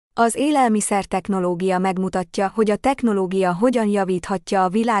Az élelmiszertechnológia megmutatja, hogy a technológia hogyan javíthatja a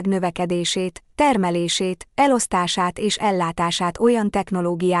világ növekedését, termelését, elosztását és ellátását olyan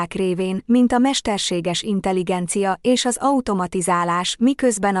technológiák révén, mint a mesterséges intelligencia és az automatizálás,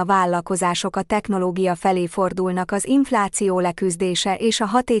 miközben a vállalkozások a technológia felé fordulnak az infláció leküzdése és a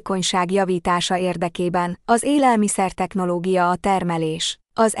hatékonyság javítása érdekében. Az élelmiszertechnológia a termelés,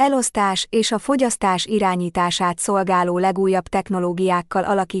 az elosztás és a fogyasztás irányítását szolgáló legújabb technológiákkal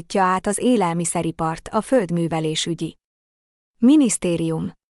alakítja át az élelmiszeripart, a Földművelésügyi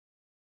Minisztérium